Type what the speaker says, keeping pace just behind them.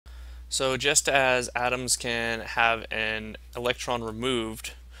So just as atoms can have an electron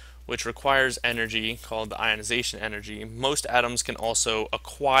removed, which requires energy called the ionization energy, most atoms can also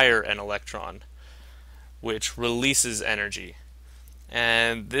acquire an electron, which releases energy.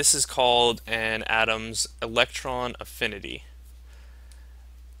 And this is called an atom's electron affinity.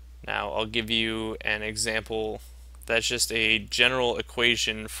 Now I'll give you an example that's just a general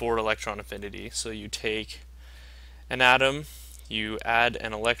equation for electron affinity. So you take an atom, you add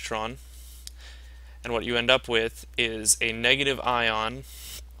an electron, and what you end up with is a negative ion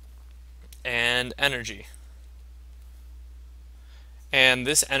and energy. And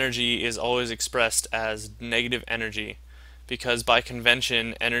this energy is always expressed as negative energy because by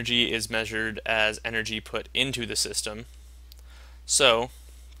convention energy is measured as energy put into the system. So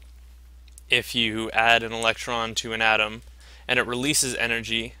if you add an electron to an atom and it releases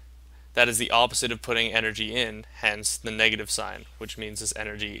energy, that is the opposite of putting energy in, hence the negative sign, which means this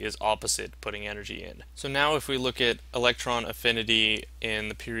energy is opposite putting energy in. So now if we look at electron affinity in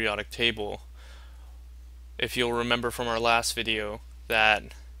the periodic table, if you'll remember from our last video that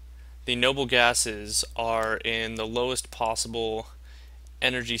the noble gases are in the lowest possible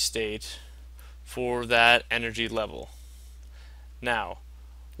energy state for that energy level. Now,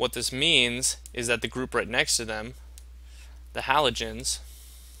 what this means is that the group right next to them, the halogens,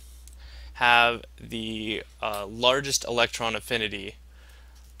 have the largest electron affinity,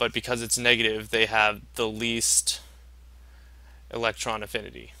 but because it's negative, they have the least electron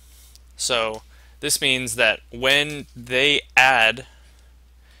affinity. So this means that when they add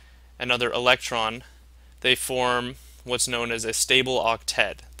another electron, they form what's known as a stable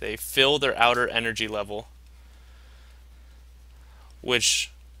octet. They fill their outer energy level,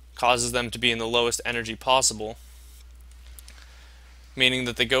 which causes them to be in the lowest energy possible, meaning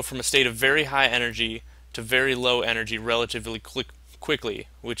that they go from a state of very high energy to very low energy relatively quickly,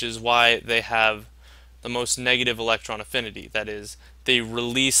 which is why they have the most negative electron affinity. That is, they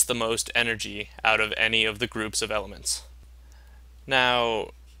release the most energy out of any of the groups of elements.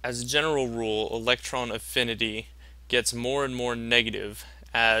 Now, as a general rule, electron affinity gets more and more negative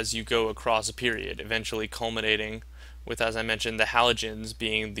as you go across a period, eventually culminating with, as I mentioned, the halogens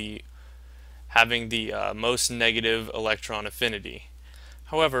having the most negative electron affinity.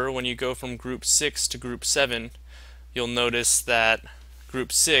 However, when you go from group 6 to group 7, you'll notice that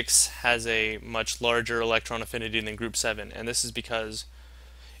group 6 has a much larger electron affinity than group 7, and this is because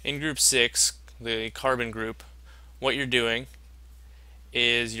in group 6, the carbon group, what you're doing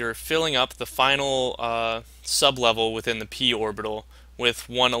is you're filling up the final sublevel within the p orbital with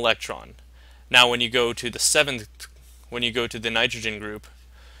one electron. Now when you go to the nitrogen group,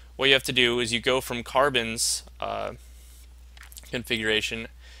 what you have to do is you go from carbon's configuration,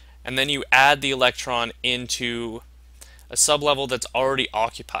 and then you add the electron into a sublevel that's already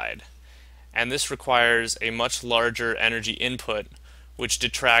occupied. And this requires a much larger energy input, which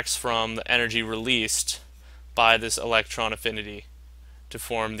detracts from the energy released by this electron affinity to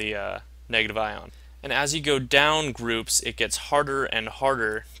form the negative ion. And as you go down groups, it gets harder and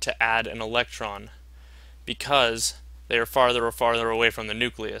harder to add an electron because they are farther and farther away from the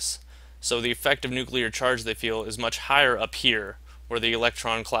nucleus. So the effective nuclear charge they feel is much higher up here, where the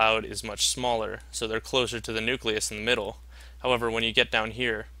electron cloud is much smaller, so they're closer to the nucleus in the middle. However, when you get down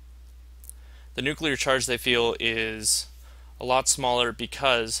here, the nuclear charge they feel is a lot smaller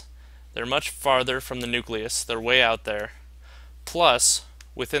because they're much farther from the nucleus, they're way out there, plus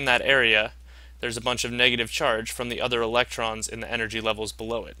within that area there's a bunch of negative charge from the other electrons in the energy levels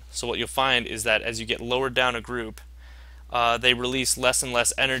below it. So what you'll find is that as you get lower down a group, they release less and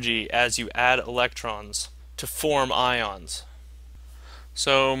less energy as you add electrons to form ions.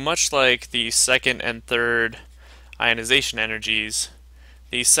 So much like the second and third ionization energies,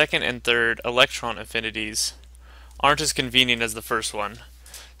 the second and third electron affinities aren't as convenient as the first one.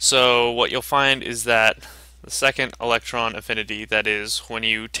 So what you'll find is that the second electron affinity, that is, when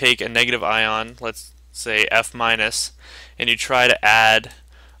you take a negative ion, let's say F minus, and you try to add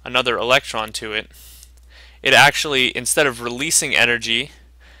another electron to it, it actually, instead of releasing energy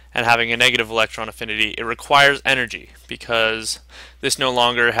and having a negative electron affinity, it requires energy because this no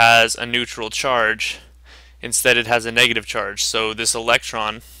longer has a neutral charge. Instead it has a negative charge, so this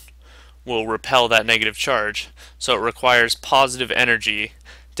electron will repel that negative charge. So it requires positive energy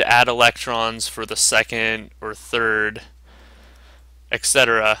to add electrons for the second or third,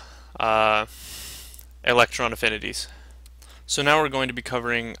 etc. Electron affinities. So now we're going to be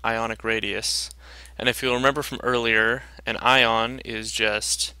covering ionic radius. And if you'll remember from earlier, an ion is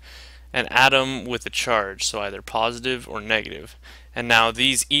just an atom with a charge, so either positive or negative. And now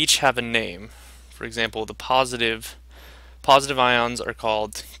these each have a name. For example, the positive Positive ions are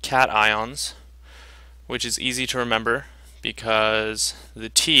called cations, which is easy to remember because the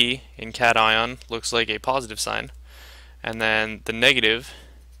T in cation looks like a positive sign, and then the negative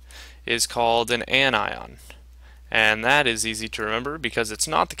is called an anion, and that is easy to remember because it's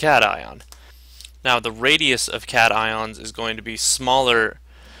not the cation. Now the radius of cations is going to be smaller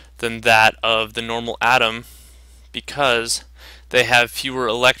than that of the normal atom because they have fewer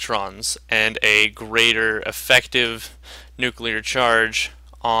electrons and a greater effective nuclear charge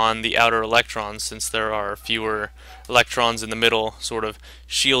on the outer electrons, since there are fewer electrons in the middle sort of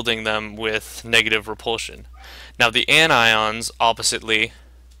shielding them with negative repulsion. Now the anions, oppositely,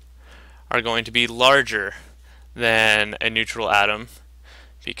 are going to be larger than a neutral atom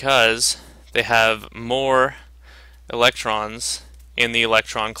because they have more electrons in the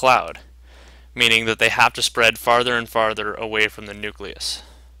electron cloud, meaning that they have to spread farther and farther away from the nucleus.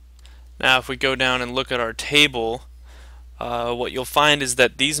 Now if we go down and look at our table, what you'll find is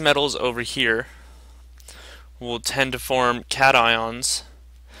that these metals over here will tend to form cations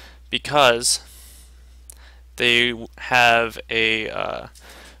because they have a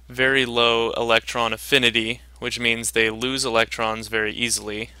very low electron affinity, which means they lose electrons very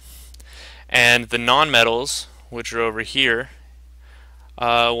easily. And the nonmetals, which are over here,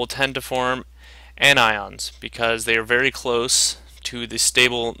 will tend to form anions because they are very close to the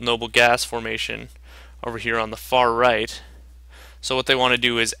stable noble gas formation over here on the far right. So what they want to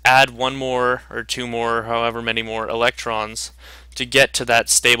do is add one more or two more, however many more electrons to get to that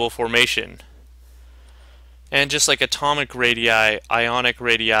stable formation. And just like atomic radii, ionic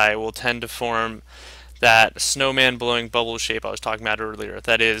radii will tend to form that snowman blowing bubble shape I was talking about earlier.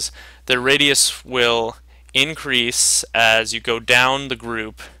 That is, their radius will increase as you go down the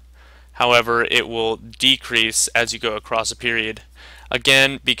group, however it will decrease as you go across a period.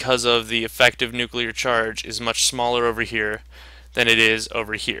 Again, because of the effective nuclear charge is much smaller over here than it is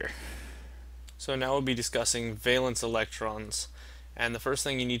over here. So now we'll be discussing valence electrons. And the first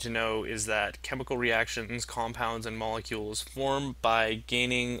thing you need to know is that chemical reactions, compounds, and molecules form by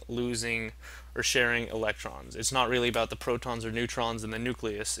gaining, losing, or sharing electrons. It's not really about the protons or neutrons in the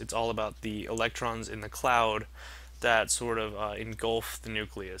nucleus, it's all about the electrons in the cloud that sort of engulf the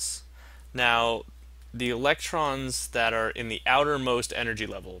nucleus. Now, the electrons that are in the outermost energy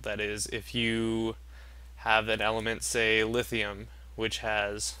level, that is, if you have an element, say lithium, which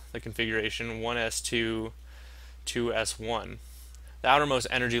has the configuration 1s2, 2s1, the outermost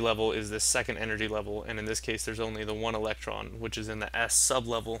energy level is this second energy level, and in this case there's only the one electron, which is in the s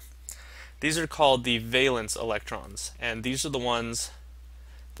sublevel. These are called the valence electrons, and these are the ones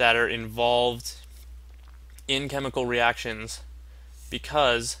that are involved in chemical reactions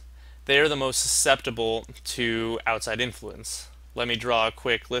because they are the most susceptible to outside influence. Let me draw a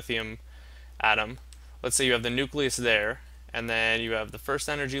quick lithium atom. Let's say you have the nucleus there, and then you have the first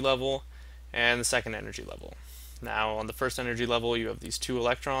energy level and the second energy level. Now on the first energy level you have these two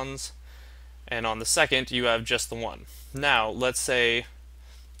electrons, and on the second you have just the one. Now let's say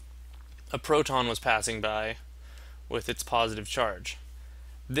a proton was passing by with its positive charge.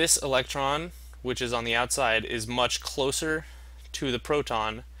 This electron, which is on the outside, is much closer to the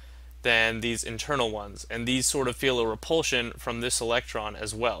proton than these internal ones, and these sort of feel a repulsion from this electron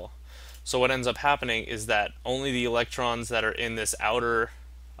as well. So what ends up happening is that only the electrons that are in this outer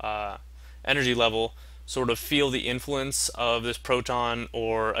energy level sort of feel the influence of this proton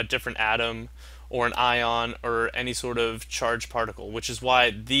or a different atom or an ion or any sort of charged particle, which is why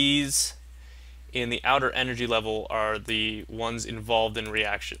these in the outer energy level are the ones involved in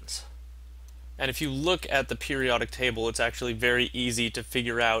reactions. And if you look at the periodic table, it's actually very easy to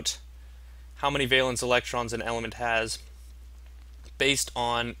figure out how many valence electrons an element has based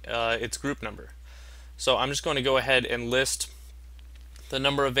on its group number. So I'm just going to go ahead and list the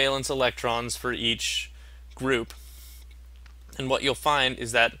number of valence electrons for each group, and what you'll find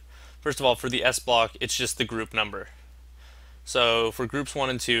is that, first of all, for the S block it's just the group number. So for groups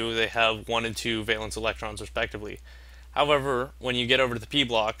 1 and 2 they have 1 and 2 valence electrons respectively. However, when you get over to the P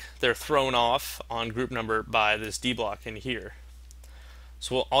block, they're thrown off on group number by this D block in here.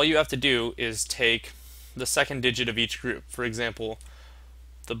 So all you have to do is take the second digit of each group. For example,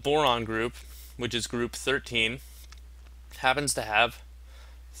 the boron group, which is group 13, happens to have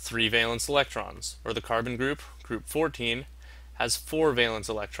 3 valence electrons, or the carbon group, group 14, has 4 valence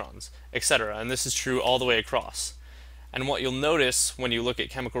electrons, etc. And this is true all the way across. And what you'll notice when you look at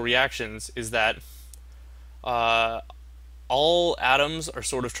chemical reactions is that all atoms are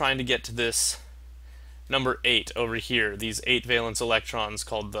sort of trying to get to this number 8 over here, these 8 valence electrons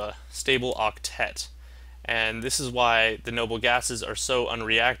called the stable octet. And this is why the noble gases are so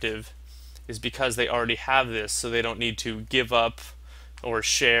unreactive is because they already have this, so they don't need to give up or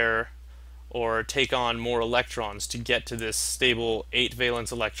share or take on more electrons to get to this stable 8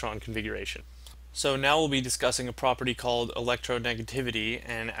 valence electron configuration. So now we'll be discussing a property called electronegativity,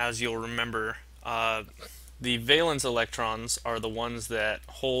 and as you'll remember, the valence electrons are the ones that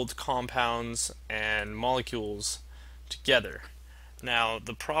hold compounds and molecules together. Now,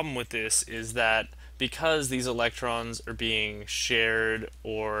 the problem with this is that because these electrons are being shared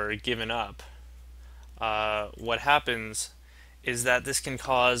or given up, what happens is that this can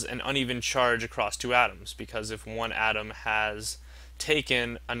cause an uneven charge across two atoms, because if one atom has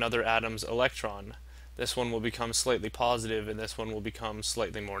taken another atom's electron, this one will become slightly positive and this one will become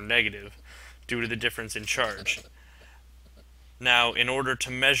slightly more negative due to the difference in charge. Now, in order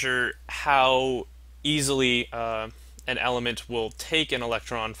to measure how easily an element will take an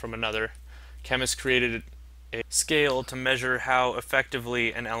electron from another, chemists created a scale to measure how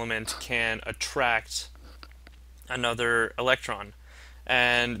effectively an element can attract another electron.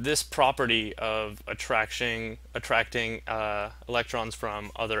 And this property of attracting electrons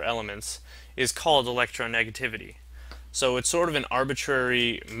from other elements is called electronegativity. So it's sort of an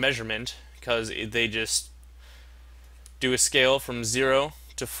arbitrary measurement, because they just do a scale from 0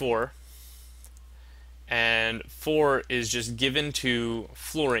 to 4, and 4 is just given to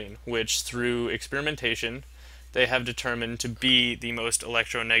fluorine, which through experimentation they have determined to be the most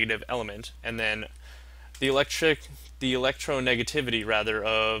electronegative element, and then the electronegativity rather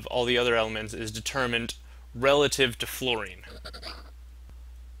of all the other elements is determined relative to fluorine.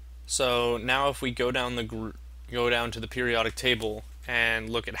 So now if we go down to the periodic table and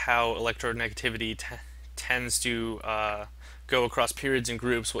look at how electronegativity tends to go across periods and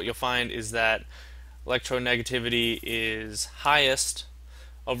groups, what you'll find is that electronegativity is highest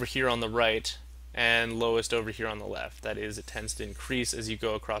over here on the right and lowest over here on the left. That is, it tends to increase as you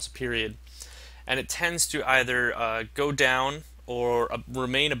go across a period, and it tends to either go down or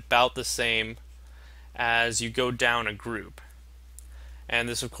remain about the same as you go down a group. And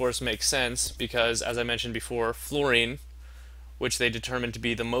this of course makes sense because, as I mentioned before, fluorine, which they determined to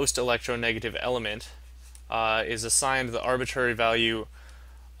be the most electronegative element, is assigned the arbitrary value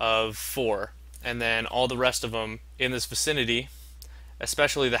of 4, and then all the rest of them in this vicinity,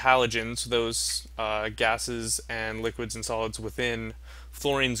 especially the halogens, those gases and liquids and solids within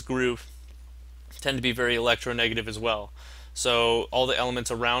fluorine's group, tend to be very electronegative as well. So all the elements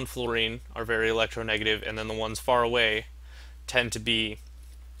around fluorine are very electronegative, and then the ones far away tend to be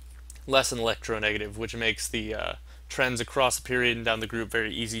less electronegative, which makes the trends across the period and down the group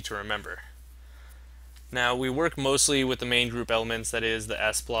very easy to remember. Now, we work mostly with the main group elements, that is the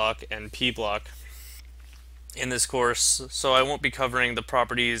S block and P block, in this course, so I won't be covering the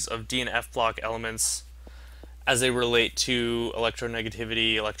properties of D and F block elements as they relate to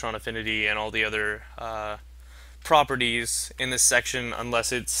electronegativity, electron affinity, and all the other properties in this section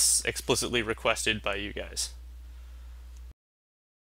unless it's explicitly requested by you guys.